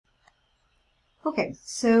Okay,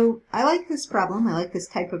 so I like this problem. I like this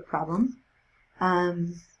type of problem.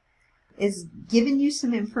 It's given you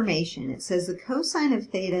some information. It says the cosine of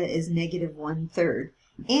theta is negative 1/3,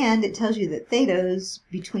 and it tells you that theta is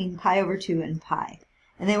between pi over 2 and pi.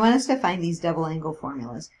 And they want us to find these double angle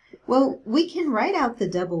formulas. Well, we can write out the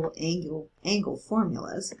double angle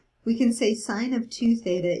formulas. We can say sine of 2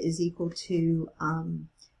 theta is equal to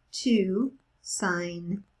 2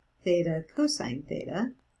 sine theta cosine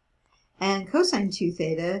theta. And cosine 2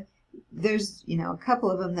 theta, there's, a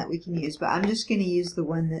couple of them that we can use, but I'm just going to use the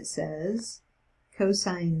one that says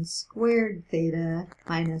cosine squared theta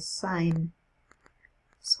minus sine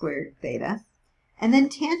squared theta. And then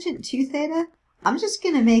tangent 2 theta, I'm just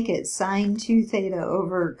going to make it sine 2 theta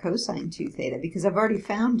over cosine 2 theta because I've already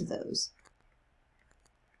found those.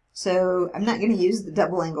 So I'm not going to use the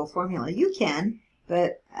double angle formula. You can,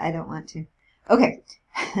 but I don't want to. Okay,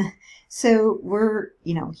 so we're,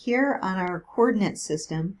 here on our coordinate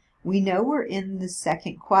system, we know we're in the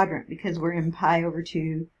second quadrant because we're in pi over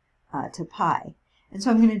 2 to pi. And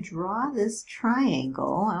so I'm going to draw this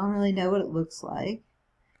triangle. I don't really know what it looks like.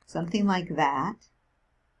 Something like that.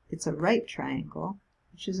 It's a right triangle,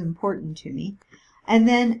 which is important to me. And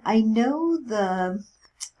then I know the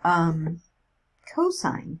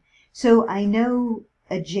cosine. So I know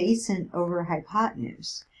adjacent over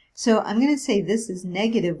hypotenuse. So I'm going to say this is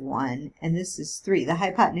negative 1 and this is 3. The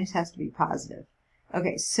hypotenuse has to be positive.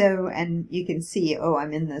 Okay, so, and you can see,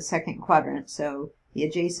 I'm in the second quadrant, so the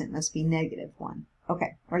adjacent must be negative 1.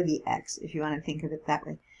 Okay, or the x, if you want to think of it that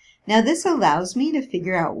way. Now this allows me to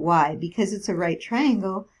figure out y. Because it's a right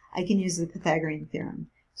triangle, I can use the Pythagorean theorem.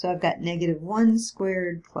 So I've got negative 1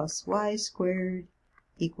 squared plus y squared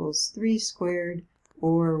equals 3 squared,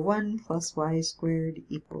 or 1 plus y squared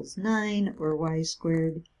equals 9, or y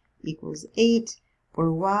squared equals 8,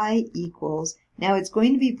 or y equals, now it's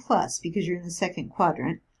going to be plus because you're in the second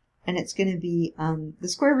quadrant, and it's going to be the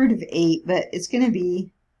square root of 8, but it's going to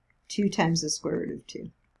be 2 times the square root of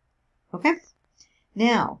 2. Okay?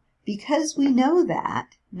 Now, because we know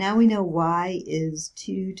that, now we know y is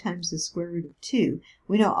 2 times the square root of 2.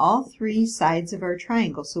 We know all 3 sides of our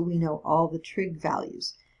triangle, so we know all the trig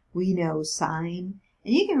values. We know sine,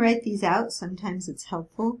 and you can write these out. Sometimes it's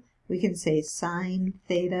helpful. We can say sine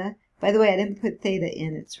theta. By the way, I didn't put theta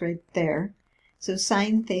in. It's right there. So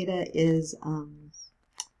sine theta is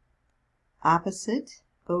opposite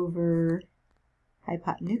over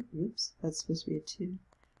hypotenuse. Oops, that's supposed to be a 2.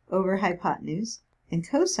 Over hypotenuse. And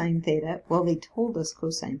cosine theta, well, they told us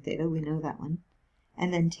cosine theta. We know that one.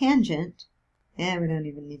 And then tangent. We don't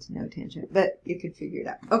even need to know tangent, but you could figure it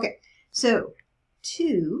out. Okay, so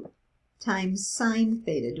 2 times sine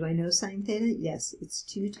theta. Do I know sine theta? Yes, it's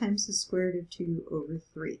 2 times the square root of 2 over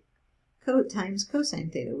 3. Times cosine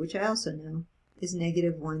theta, which I also know, is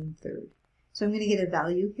negative 1/3. So I'm going to get a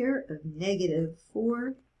value here of negative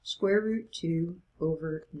 4 square root 2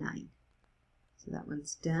 over 9. So that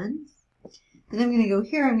one's done. And I'm going to go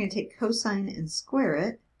here, I'm going to take cosine and square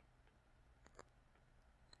it,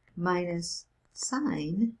 minus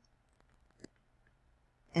sine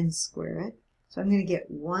and square it. So I'm going to get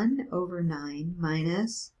 1 over 9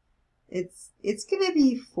 minus, it's going to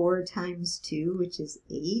be 4 times 2, which is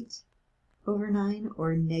 8 over 9,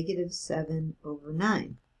 or negative 7 over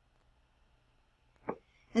 9.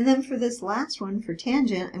 And then for this last one, for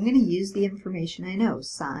tangent, I'm going to use the information I know.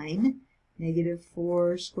 Sine, negative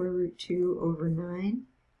 4 square root 2 over 9,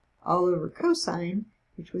 all over cosine,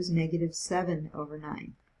 which was negative 7 over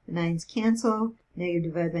 9. The 9's cancel,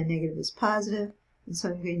 negative divided by negative is positive, and so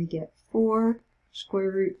I'm going to get 4 square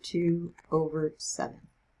root 2 over 7.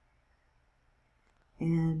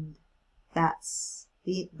 And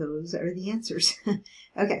those are the answers.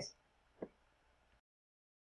 Okay.